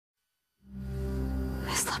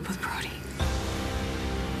slept with Brody.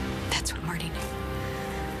 That's what Marty knew.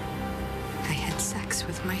 I had sex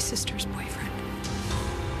with my sister's boyfriend.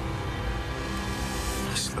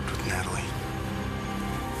 I slept with Natalie.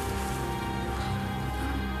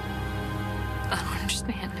 I don't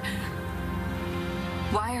understand.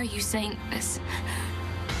 Why are you saying this?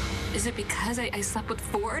 Is it because I slept with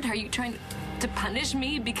Ford? Are you trying to punish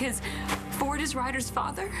me because Ford is Ryder's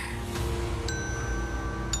father?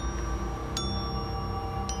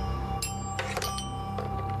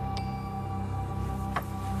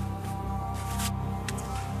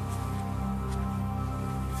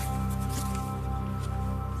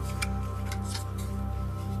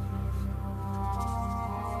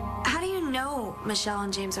 How do you know Michelle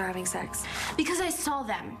and James are having sex? Because I saw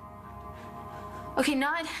them. Okay,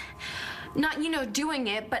 not doing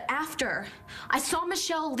it, but after. I saw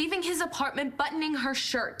Michelle leaving his apartment, buttoning her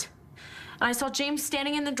shirt. And I saw James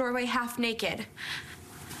standing in the doorway half naked.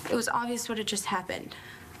 It was obvious what had just happened.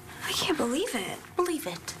 I can't believe it. Believe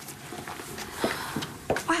it.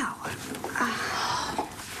 Wow.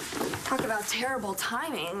 Talk about terrible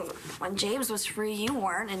timing. When James was free, you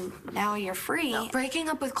weren't, and now you're free. No, breaking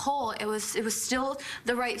up with Cole, it was still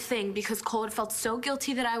the right thing because Cole had felt so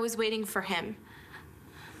guilty that I was waiting for him.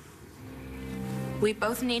 We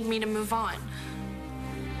both need me to move on.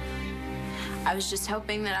 I was just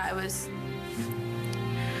hoping that I was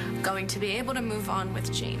going to be able to move on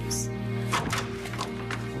with James.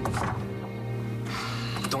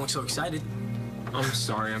 Don't look so excited. I'm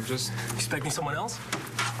sorry, I'm just... Expecting someone else?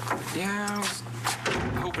 Yeah, I was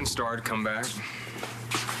hoping Star would come back.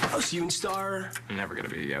 Oh, so you and Star... Never gonna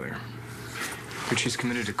be together. But she's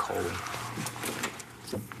committed to Cole.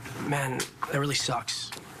 Man, that really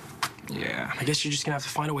sucks. Yeah. I guess you're just gonna have to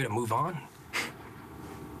find a way to move on.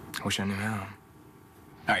 I wish I knew how.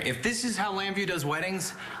 All right, if this is how Lambview does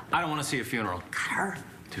weddings, I don't want to see a funeral. Cutter.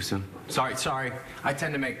 Too soon? Sorry. I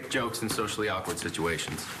tend to make jokes in socially awkward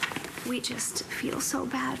situations. We just feel so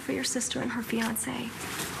bad for your sister and her fiancé.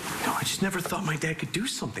 No, I just never thought my dad could do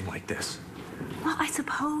something like this. Well, I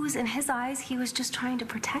suppose in his eyes, he was just trying to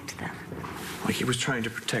protect them. Like he was trying to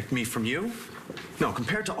protect me from you? No,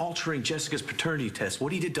 compared to altering Jessica's paternity test,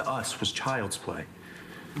 what he did to us was child's play.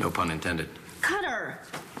 No pun intended. Cutter!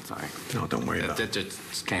 Sorry. No, don't worry about That it.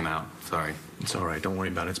 just came out. Sorry. It's all right. Don't worry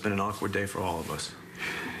about it. It's been an awkward day for all of us.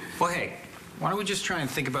 Well, hey, why don't we just try and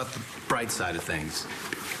think about the bright side of things?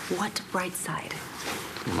 What bright side?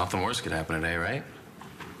 Well, nothing worse could happen today, right?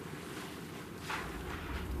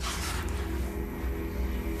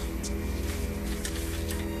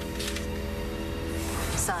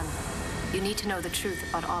 Son, you need to know the truth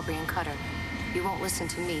about Aubrey and Cutter. You won't listen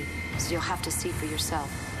to me, so you'll have to see for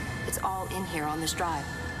yourself. It's all in here on this drive.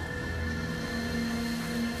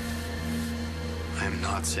 I am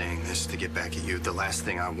not saying this to get back at you. The last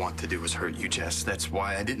thing I want to do is hurt you, Jess. That's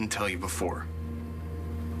why I didn't tell you before.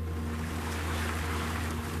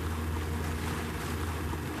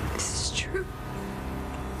 This is true.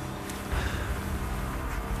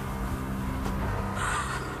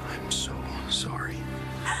 I'm so sorry.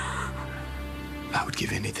 I would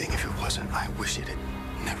give anything if it wasn't. I wish it had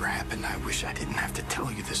never happened. I wish I didn't have to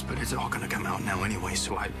tell you this, but it's all gonna come out now anyway,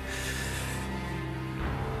 so I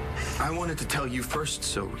wanted to tell you first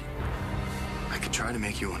so I could try to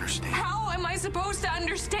make you understand. How am I supposed to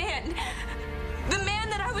understand? The man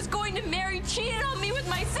that I was going to marry cheated on me with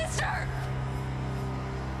my sister!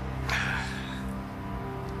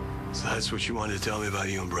 So that's what you wanted to tell me about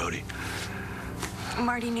you and Brody.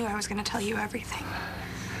 Marty knew I was going to tell you everything.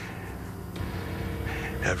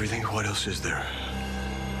 Everything? What else is there?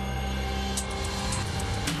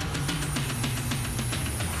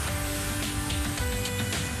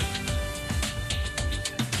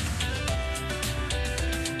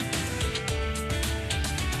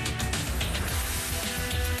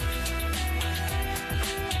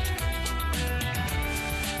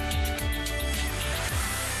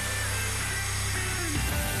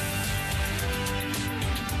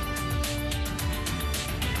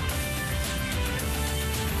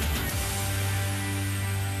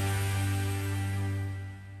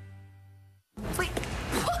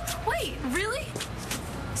 Wait, really?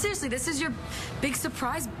 Seriously, this is your big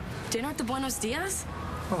surprise dinner at the Buenos Dias?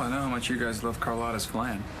 Well, I know how much you guys love Carlotta's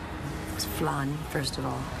flan. It's flan, first of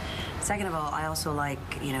all. Second of all, I also like,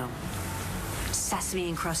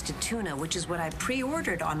 sesame-encrusted tuna, which is what I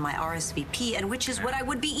pre-ordered on my RSVP, and which is what I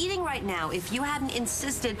would be eating right now if you hadn't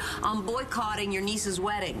insisted on boycotting your niece's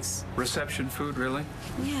weddings. Reception food, really?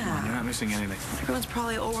 Yeah. You're not missing anything. Everyone's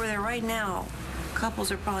probably over there right now.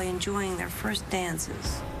 Couples are probably enjoying their first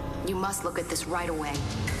dances. You must look at this right away.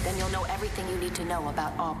 Then you'll know everything you need to know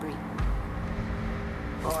about Aubrey.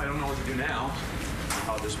 Well, I don't know what to do now.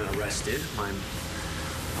 Father's been arrested. My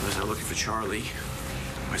mother's out looking for Charlie.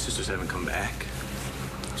 My sisters haven't come back.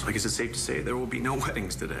 So I guess it's safe to say there will be no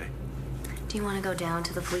weddings today. Do you want to go down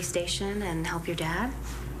to the police station and help your dad?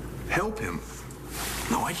 Help him?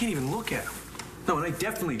 No, I can't even look at him. No, and I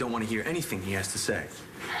definitely don't want to hear anything he has to say.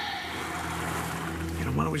 You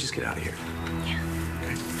know, why don't we just get out of here? Yeah.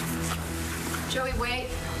 Okay. Joey, wait.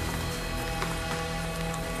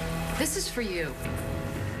 This is for you.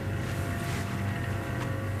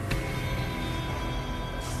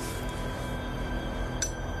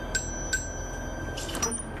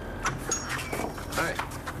 Hi.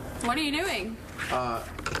 What are you doing?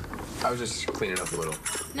 I was just cleaning up a little.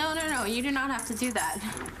 No, you do not have to do that.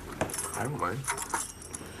 I don't mind.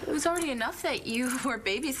 It was already enough that you were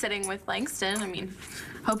babysitting with Langston. I mean,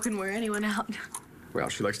 Hope can wear anyone out. Well,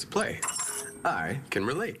 she likes to play. I can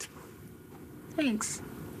relate. Thanks.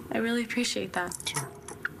 I really appreciate that. Sure.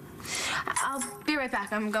 I'll be right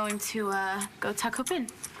back. I'm going to go tuck Hope in.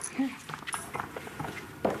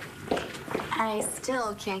 I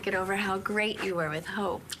still can't get over how great you were with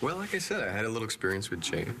Hope. Well, like I said, I had a little experience with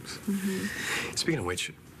James. Speaking of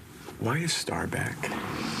which, why is Star back?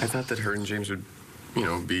 I thought that her and James would,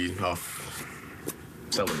 be off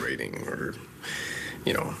celebrating or,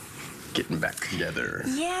 getting back together.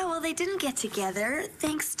 Yeah, well, they didn't get together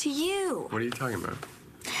thanks to you. What are you talking about?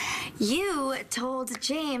 You told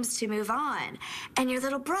James to move on, and your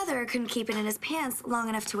little brother couldn't keep it in his pants long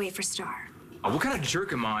enough to wait for Star. What kind of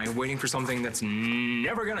jerk am I waiting for something that's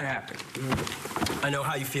never gonna happen? I know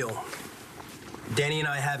how you feel. Danny and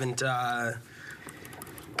I haven't, done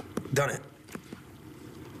it.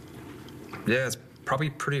 Yeah, it's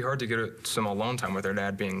probably pretty hard to get some alone time with her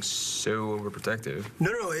dad being so overprotective.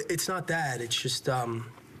 No, it's not that. It's just,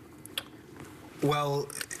 well,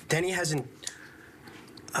 Danny hasn't,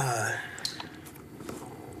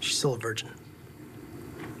 she's still a virgin.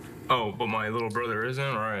 Oh, but my little brother isn't?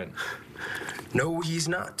 All right. No, he's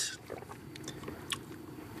not.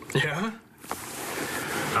 Yeah?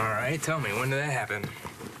 All right, tell me, when did that happen?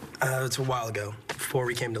 It's a while ago, before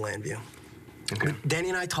we came to Landview. Okay. Danny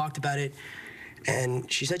and I talked about it, and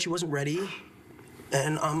she said she wasn't ready,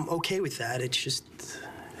 and I'm okay with that. It's just,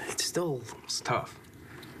 it's tough.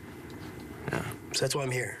 Yeah. So that's why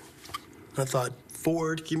I'm here. I thought,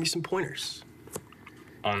 Ford, give me some pointers.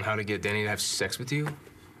 On how to get Danny to have sex with you?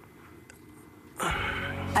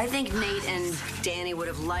 I think Nate and Danny would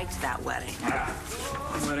have liked that wedding.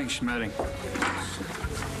 Wedding schmedding.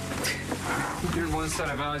 You heard one set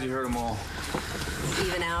of vows, you heard them all.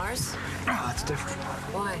 Even ours? Oh, that's different.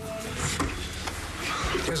 Why?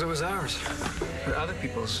 Because it was ours. But other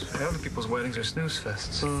people's weddings are snooze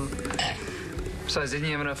fests. Besides, didn't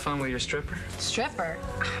you have enough fun with your stripper? Stripper?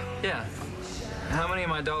 Yeah. How many of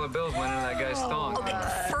my dollar bills went into that guy's thong? Okay,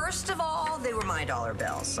 first of all, they were my dollar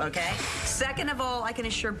bills, okay? Second of all, I can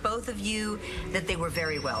assure both of you that they were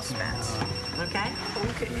very well spent, okay?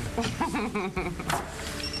 Okay.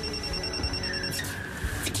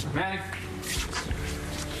 Manny.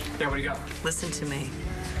 Yeah, what do you got? Listen to me.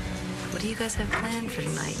 What do you guys have planned for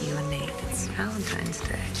tonight, you and Nate? It's Valentine's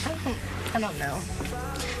Day. I don't know.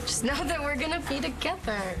 Just know that we're gonna be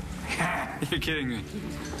together. You're kidding me.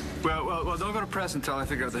 Well, don't go to press until I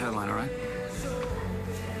figure out the headline, all right?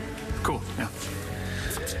 Cool, yeah.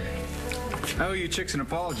 I owe you chicks an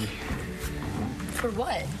apology. For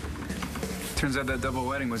what? Turns out that double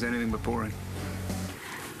wedding was anything but boring.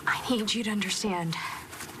 I need you to understand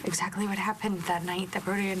exactly what happened that night that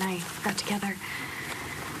Brody and I got together.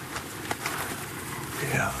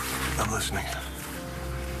 Yeah, I'm listening.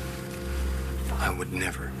 I would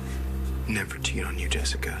never cheat on you,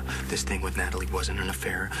 Jessica. This thing with Natalie wasn't an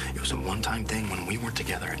affair. It was a one-time thing when we were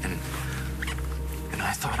together, and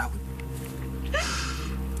I thought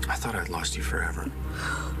I'd lost you forever.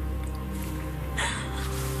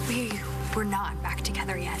 We were not back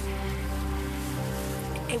together yet.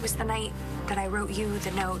 It was the night that I wrote you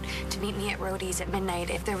the note to meet me at Rhodey's at midnight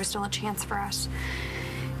if there was still a chance for us.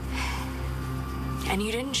 And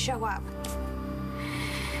you didn't show up.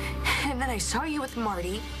 And then I saw you with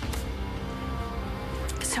Marty.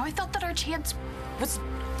 So I thought that our chance was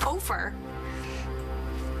over.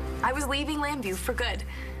 I was leaving Landview for good.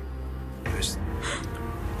 It was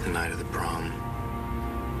the night of the prom.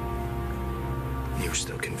 You were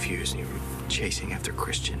still confused, and you were chasing after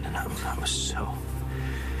Christian, and I was so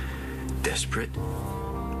desperate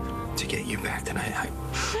to get you back that I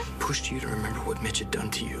pushed you to remember what Mitch had done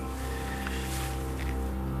to you.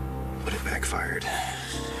 But it backfired.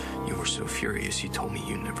 You were so furious, you told me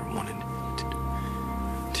you never wanted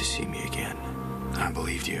to see me again. I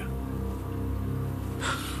believed you.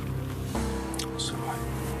 So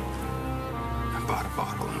bought a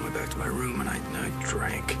bottle and went back to my room, and I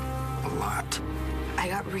drank a lot. I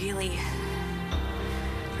got really,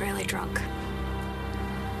 really drunk.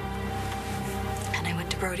 And I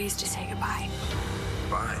went to Brody's to say goodbye.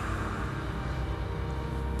 Bye.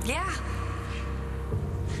 Yeah.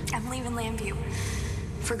 I'm leaving Lambview.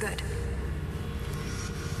 For good.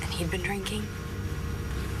 And he'd been drinking.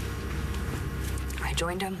 I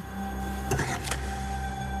joined him.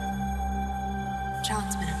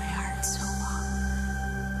 John's been in my heart so long.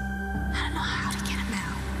 I don't know how to get him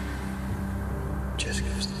out. Jessica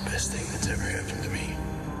was the best thing that's ever happened to me.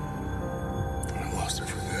 And I lost her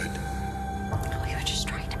for good. We were just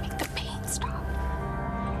trying to make the pain stop.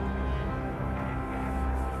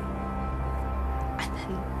 And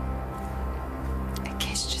then a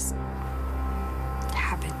kiss just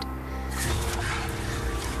happened.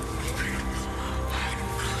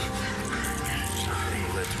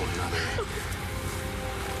 Something led to another.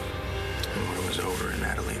 And when it was over and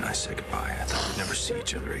Natalie and I said goodbye, I thought we'd never see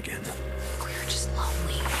each other again. We were just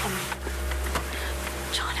lonely. And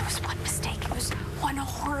John, it was one mistake. It was one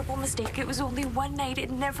horrible mistake. It was only one night. It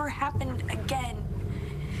never happened again.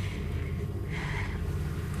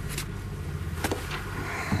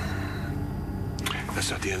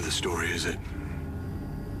 That's not the end of the story, is it?